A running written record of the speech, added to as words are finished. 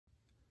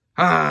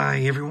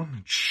Hi everyone,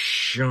 it's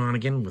Shaun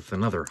again with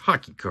another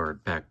hockey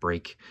card pack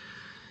break.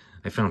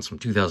 I found some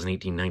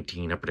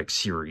 2018-19 Upper Deck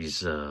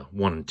Series 1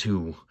 and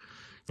 2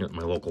 at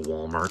my local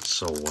Walmart,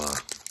 so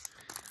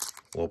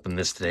we'll open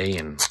this today,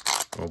 and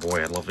oh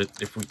boy, I'd love it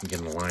if we can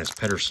get an Elias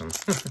Pettersson.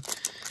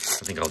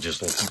 I think I'll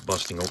just keep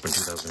busting open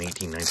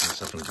 2018-19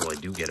 stuff until I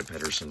do get a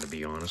Pettersson, to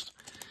be honest.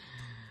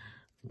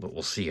 But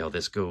we'll see how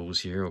this goes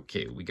here.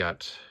 Okay,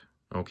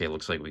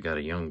 looks like we got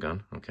a young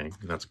gun. Okay,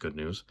 that's good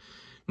news.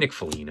 Nick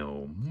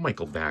Foligno,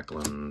 Michael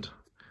Backlund,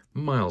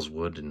 Miles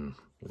Wood, and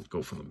we'll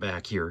go from the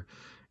back here.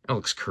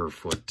 Alex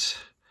Kerfoot,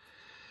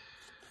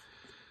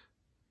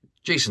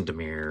 Jason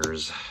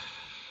Demers,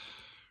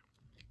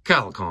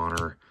 Kyle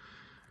Connor,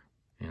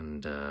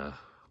 and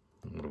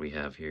what do we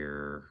have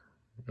here?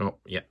 Oh,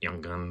 yeah,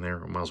 young gun there.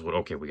 Miles Wood.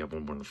 Okay, we got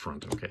one more in the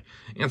front. Okay,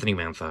 Anthony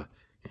Mantha,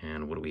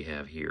 and what do we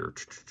have here?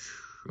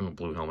 Oh,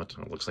 blue helmet.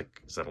 Oh, looks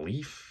like, is that a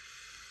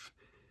Leaf?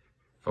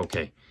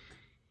 Okay.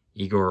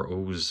 Igor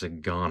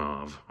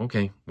Ozaganov.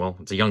 Okay, well,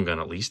 it's a young gun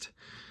at least.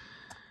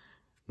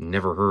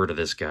 Never heard of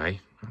this guy.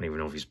 I don't even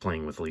know if he's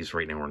playing with the Leafs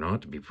right now or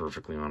not, to be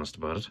perfectly honest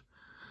about it.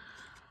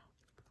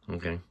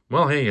 Okay,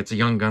 well, hey, it's a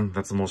young gun.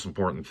 That's the most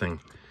important thing.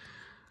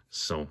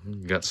 So,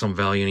 got some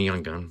value in a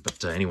young gun.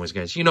 But anyways,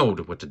 guys, you know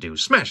what to do.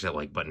 Smash that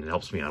like button. It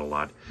helps me out a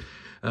lot.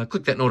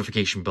 Click that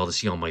notification bell to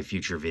see all my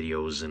future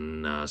videos,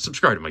 and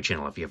subscribe to my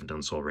channel if you haven't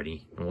done so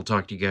already. And we'll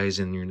talk to you guys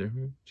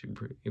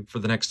for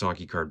the next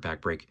hockey card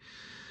pack break.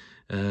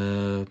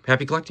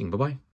 Happy collecting. Bye-bye.